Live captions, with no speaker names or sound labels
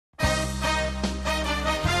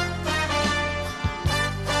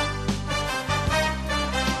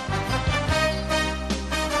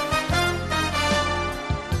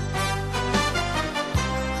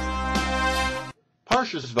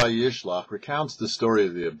Parshas Vayishlach recounts the story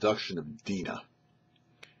of the abduction of Dinah.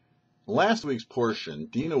 In last week's portion,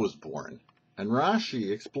 Dinah was born, and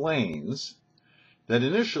Rashi explains that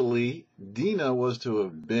initially Dinah was to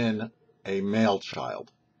have been a male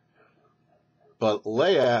child. But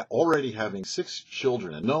Leah, already having 6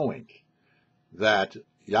 children and knowing that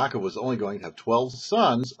Yaakov was only going to have 12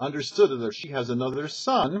 sons, understood that if she has another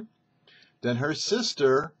son, then her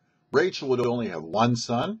sister Rachel would only have 1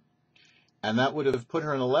 son, and that would have put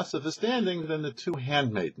her in a less of a standing than the 2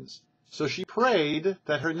 handmaidens. So she prayed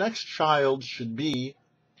that her next child should be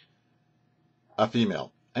a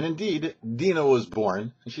female. And indeed, Dinah was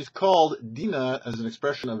born, and she's called Dinah as an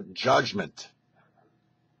expression of judgment.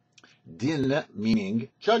 Din meaning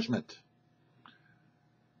judgment.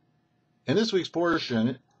 In this week's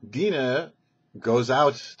portion, Dinah goes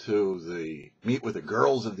out to meet with the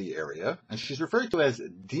girls of the area, and she's referred to as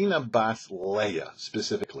Dinah bas Leah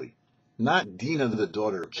specifically. Not Dinah, the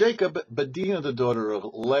daughter of Jacob, but Dinah, the daughter of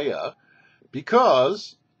Leah,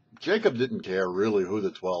 because Jacob didn't care really who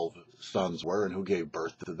the 12 sons were and who gave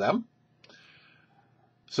birth to them.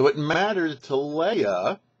 So it mattered to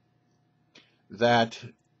Leah that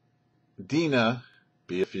Dinah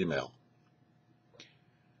be a female.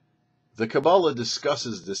 The Kabbalah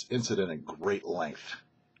discusses this incident at great length.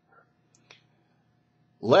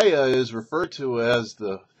 Leah is referred to as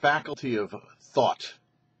the faculty of thought.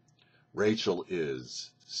 Rachel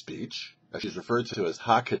is speech. She's referred to as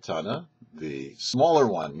Hakatana, the smaller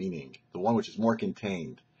one, meaning the one which is more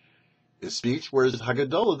contained, is speech, whereas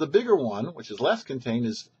Hagadolah, the bigger one, which is less contained,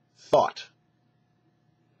 is thought.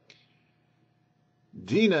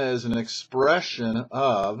 Dinah is an expression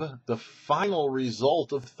of the final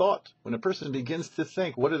result of thought. When a person begins to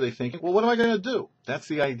think, what are they thinking? Well, what am I going to do? That's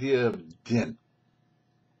the idea of din.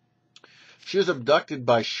 She was abducted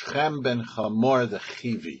by Shechem ben Hamor the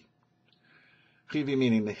Chivi. Chivi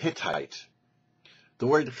meaning the Hittite. The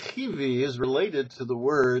word Chivi is related to the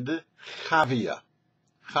word Chavia.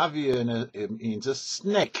 Chavia it means a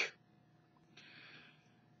snake.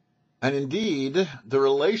 And indeed, the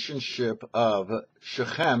relationship of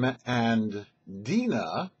Shechem and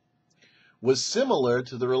Dinah was similar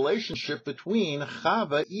to the relationship between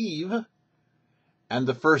Chava, Eve, and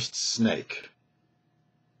the first snake.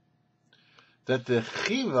 That the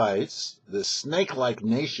Chivites, the snake-like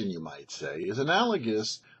nation, you might say, is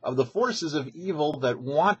analogous of the forces of evil that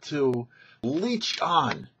want to leech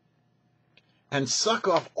on and suck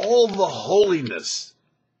off all the holiness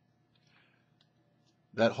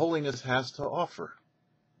that holiness has to offer.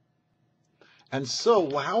 And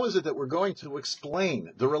so, how is it that we're going to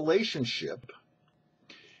explain the relationship?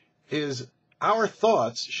 Is our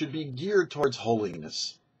thoughts should be geared towards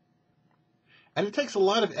holiness. And it takes a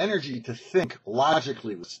lot of energy to think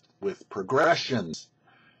logically with progressions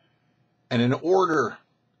and in order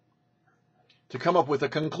to come up with a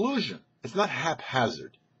conclusion. It's not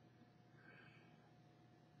haphazard.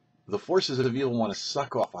 The forces of evil want to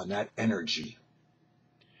suck off on that energy.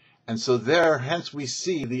 And so hence we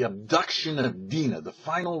see the abduction of Dinah, the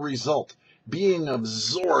final result, being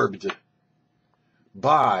absorbed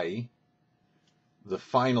by the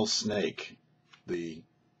final snake, the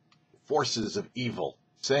forces of evil,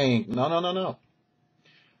 saying, no.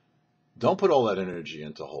 Don't put all that energy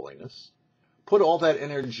into holiness. Put all that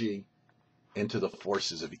energy into the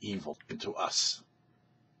forces of evil, into us.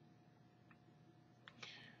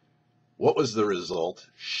 What was the result?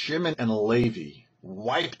 Shimon and Levi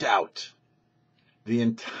wiped out the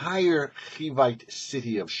entire Chivite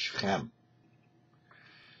city of Shechem.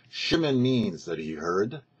 Shimon means that he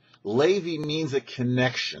heard. Levi means a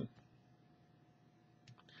connection.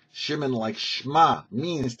 Shimon, like Shema,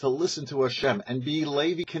 means to listen to Hashem and be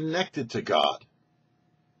Levi, connected to God.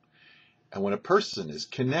 And when a person is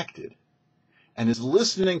connected and is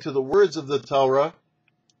listening to the words of the Torah,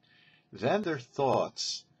 then their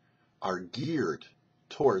thoughts are geared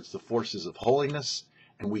towards the forces of holiness,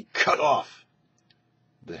 and we cut off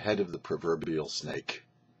the head of the proverbial snake.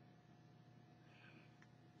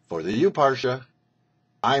 For the YouParsha,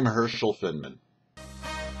 I'm Herschel Finman.